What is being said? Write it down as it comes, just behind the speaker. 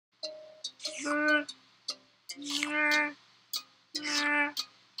Oh.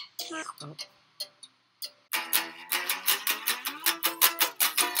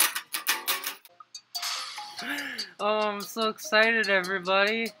 Oh, I'm so excited,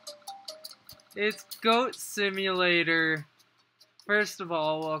 everybody. It's Goat Simulator. First of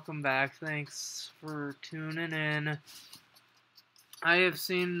all, welcome back. Thanks for tuning in. I have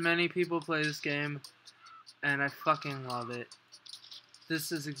seen many people play this game, and I fucking love it.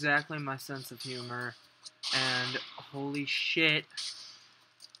 This is exactly my sense of humor, and holy shit.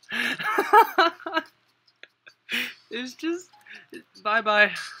 It's just...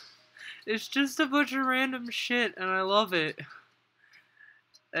 Bye-bye. It's just a bunch of random shit, and I love it.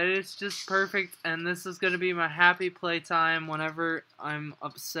 And it's just perfect, and this is going to be my happy playtime whenever I'm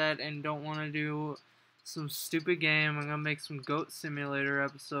upset and don't want to do some stupid game. I'm going to make some Goat Simulator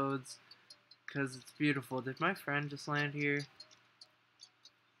episodes, because it's beautiful. Did my friend just land here?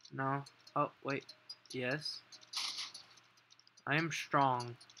 No? Oh, wait. Yes? I am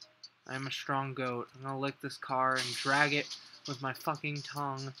strong. I am a strong goat. I'm going to lick this car and drag it with my fucking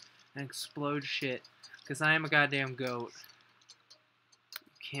tongue and explode shit, because I am a goddamn goat.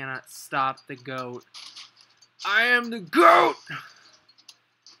 Cannot stop the goat. I am the goat!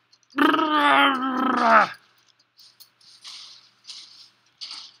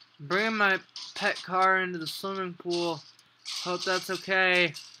 Bringing my pet car into the swimming pool. Hope that's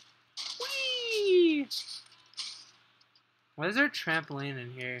okay. Whee! Why is there a trampoline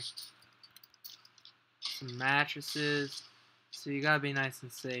in here? Some mattresses. So you gotta be nice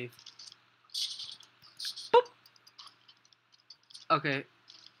and safe. Boop! Okay.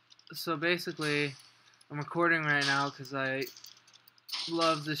 So basically, I'm recording right now because I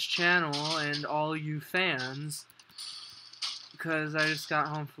love this channel and all you fans, because I just got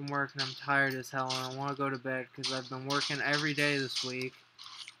home from work and I'm tired as hell and I want to go to bed because I've been working every day this week.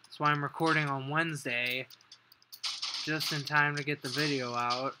 That's why I'm recording on Wednesday, just in time to get the video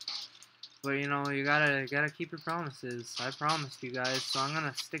out. But you know, you gotta keep your promises. I promised you guys, so I'm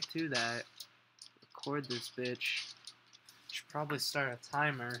gonna stick to that. Record this bitch. Should probably start a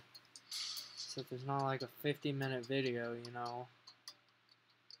timer, so there's not like a 50-minute video, you know.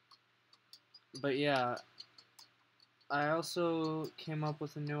 But yeah, I also came up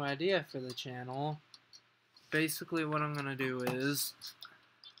with a new idea for the channel. Basically what I'm gonna do is,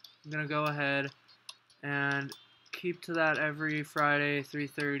 I'm gonna go ahead and keep to that every Friday,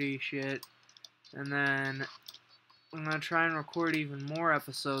 3:30 shit, and then I'm gonna try and record even more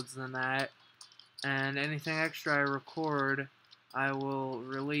episodes than that, and anything extra I record, I will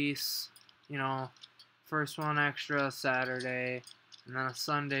release, you know, first one extra Saturday, and then a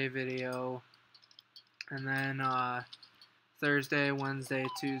Sunday video, and then Thursday, Wednesday,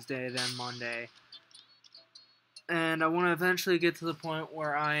 Tuesday, then Monday. And I want to eventually get to the point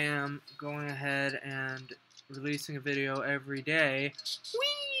where I am going ahead and releasing a video every day.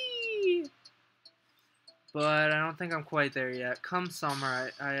 Whee! But I don't think I'm quite there yet. Come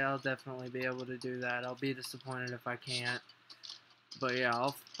summer, I'll definitely be able to do that. I'll be disappointed if I can't. But yeah,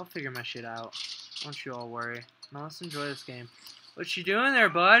 I'll figure my shit out. Don't you all worry. Now let's enjoy this game. What you doing there,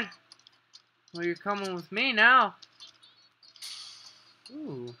 bud? Well, you're coming with me now.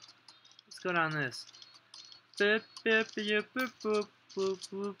 Ooh. Let's go down this. You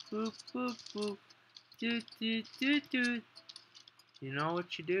know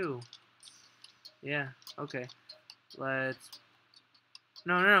what you do. Yeah, okay. Let's...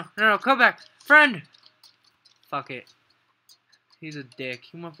 No, come back! Friend! Fuck it. He's a dick.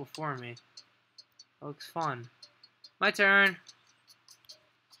 He went before me. That looks fun. My turn!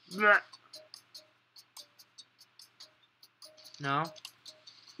 No?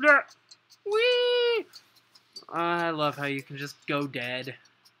 Whee! I love how you can just go dead.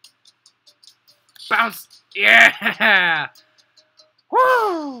 Bounce! Yeah!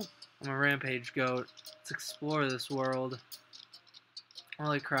 Woo! I'm a rampage goat. Let's explore this world.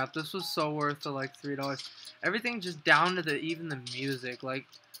 Holy crap, this was so worth the like $3. Everything just down to even the music. Like,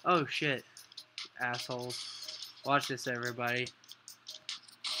 oh shit. Assholes. Watch this, everybody.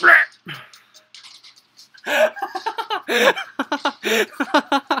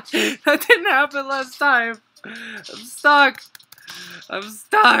 That didn't happen last time. I'm stuck. I'm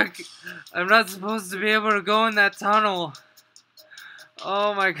stuck. I'm not supposed to be able to go in that tunnel.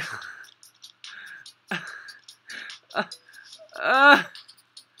 Oh my god. I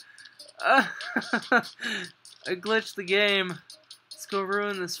glitched the game. Let's go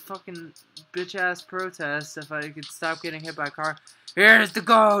ruin this fucking bitch-ass protest if I could stop getting hit by a car. Here's the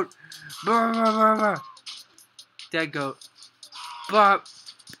goat! Brr, brr, brr, brr. Dead goat. Bop!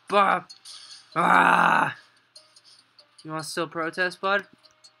 Bop! Ah! You want to still protest, bud?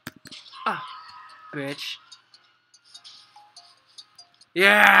 Ah, bitch.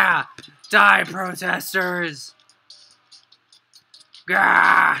 Yeah! Die, protesters!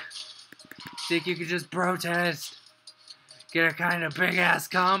 Gah! Think you could just protest? Get a kind of big-ass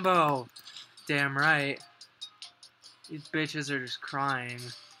combo. Damn right. These bitches are just crying.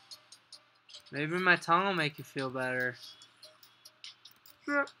 Maybe my tongue will make you feel better.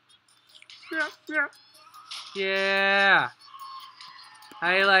 Yeah!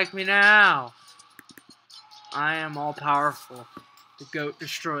 How you like me now? I am all-powerful. The goat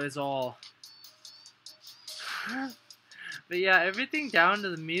destroys all. But yeah, everything down to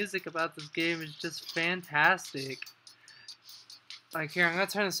the music about this game is just fantastic. Like, here, I'm gonna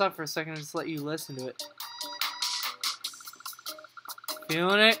turn this up for a second and just let you listen to it.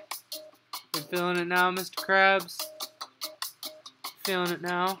 Feeling it? You feeling it now, Mr. Krabs? Feeling it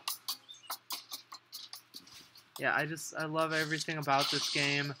now? Yeah, I love everything about this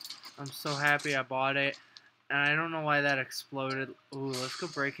game. I'm so happy I bought it. And I don't know why that exploded. Ooh, let's go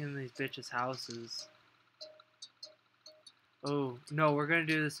break into these bitches' houses. Oh, no, we're gonna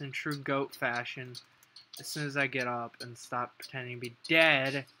do this in true goat fashion. As soon as I get up and stop pretending to be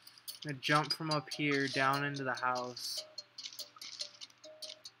dead, I'm gonna jump from up here down into the house.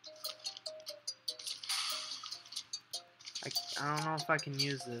 I don't know if I can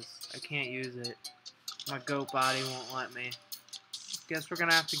use this. I can't use it. My goat body won't let me. Guess we're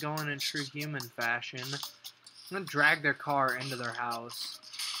gonna have to go in true human fashion. I'm gonna drag their car into their house.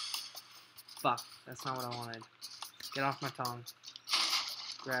 Fuck, that's not what I wanted. Get off my tongue.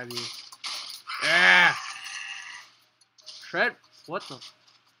 Grab you. Ah! Shred? What the?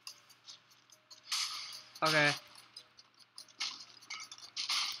 Okay.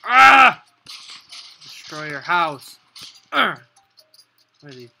 Ah! Destroy your house. Where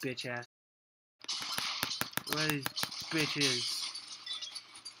are these bitch ass? Where are these bitches?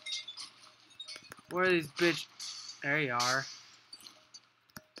 Where are these bitch? There you are.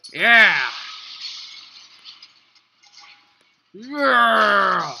 Yeah!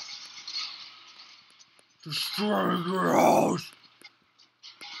 Yeah! Destroy your house!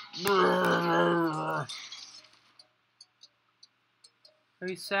 Are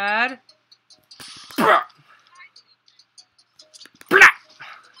you sad?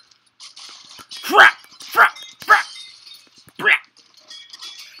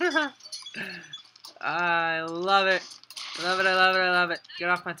 I love it. I love it, I love it, I love it. Get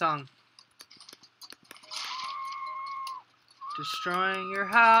off my tongue. Destroying your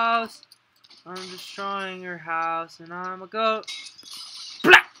house. I'm destroying your house and I'm a goat.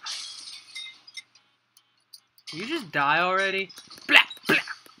 You just die already?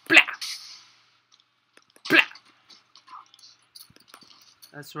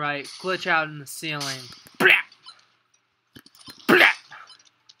 That's right. Glitch out in the ceiling.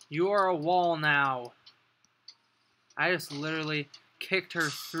 You are a wall now. I just literally kicked her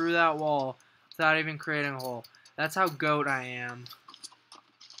through that wall without even creating a hole. That's how goat I am.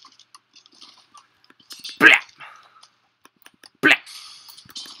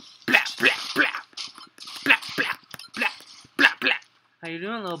 How you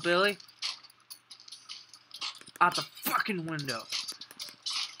doing, little Billy? Out the fucking window.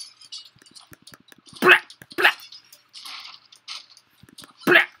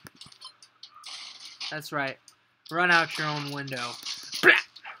 That's right. Run out your own window.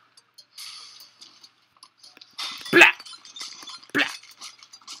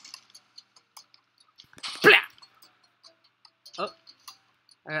 Oh,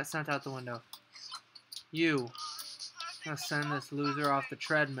 I got sent out the window. You. I'm gonna send this loser off the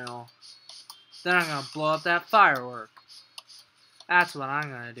treadmill. Then I'm gonna blow up that firework. That's what I'm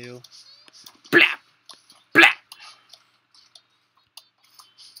gonna do.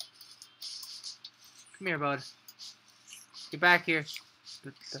 Come here, bud. Get back here.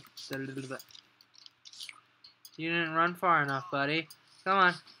 You didn't run far enough, buddy. Come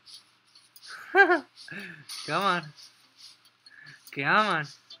on. Come on. Come on.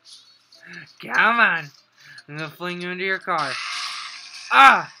 Come on. I'm gonna fling you into your car.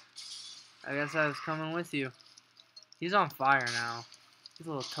 Ah! I guess I was coming with you. He's on fire now. He's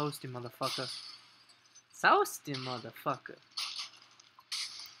a little toasty motherfucker. Toasty motherfucker.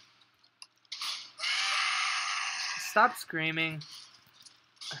 Stop screaming.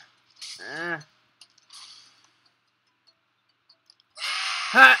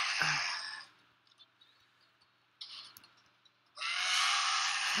 Ha!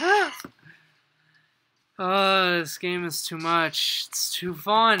 Oh, this game is too much. It's too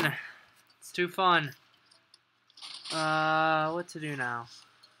fun. It's too fun. What to do now?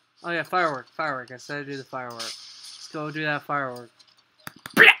 Oh yeah, firework. Firework. I said to do the firework. Let's go do that firework.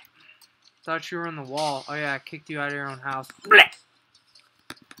 Thought you were in the wall. Oh yeah, I kicked you out of your own house. Blah!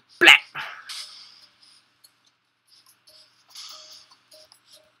 Blah!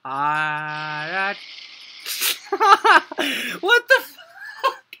 What the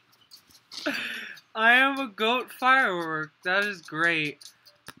fuck? I am a goat firework. That is great.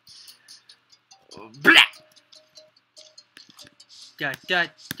 Blah! Da da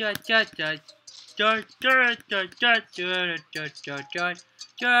da da da da da da da da da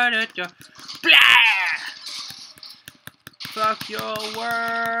da da. Blah! Fuck your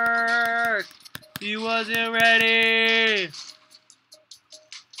work. He wasn't ready.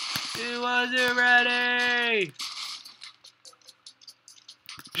 He wasn't ready.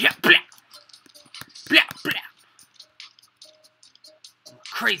 Yeah, blah. Blah, blah. I'm a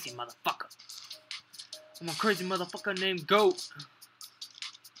crazy motherfucker. I'm a crazy motherfucker named Goat.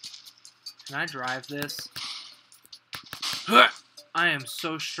 Can I drive this? I am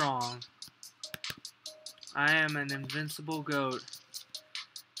so strong. I am an invincible goat.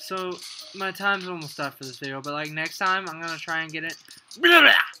 So, my time's almost up for this video, but like next time, I'm gonna try and get it.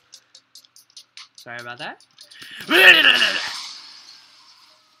 Sorry about that.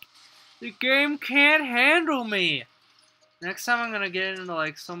 The game can't handle me. Next time, I'm gonna get into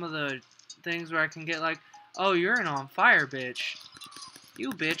like some of the things where I can get like, oh, you're an on fire bitch.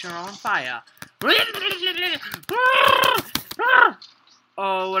 You bitch are on fire.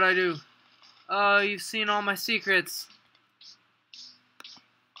 Oh, what'd I do? Oh, you've seen all my secrets.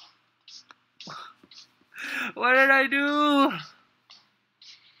 What did I do?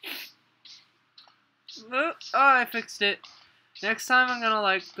 Oh, I fixed it. Next time I'm gonna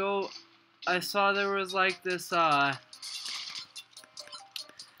like go. I saw there was like this there's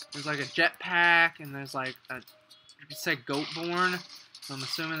like a jetpack and there's like a, it said Goatborn. So I'm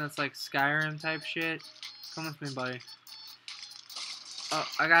assuming that's like Skyrim type shit. Come with me, buddy. Oh,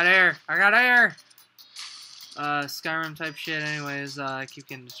 I got air. I got air. Skyrim type shit. Anyways, I keep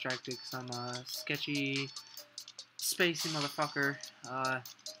getting distracted because I'm a sketchy, spacey motherfucker. I'm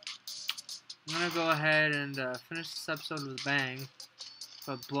gonna go ahead and finish this episode with a bang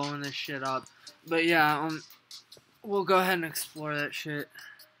by blowing this shit up. But yeah, we'll go ahead and explore that shit.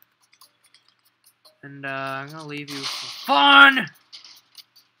 And I'm gonna leave you for fun.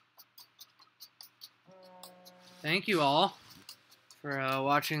 Thank you all for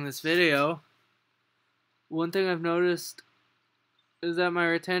watching this video. One thing I've noticed is that my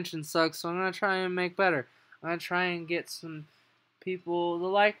retention sucks, so I'm gonna try and make better. I'm gonna try and get some people to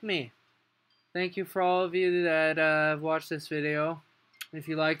like me. Thank you for all of you that have watched this video. If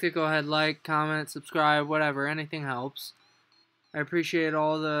you liked it, go ahead, like, comment, subscribe, whatever. Anything helps. I appreciate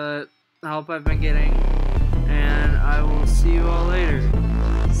all the help I've been getting, and I will see you all later.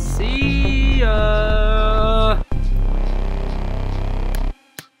 See ya!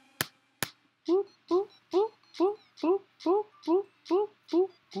 Boop, boop, boop, boop, boop, boop, boop, boop, boop,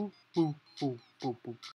 boop, boop, boop, boop.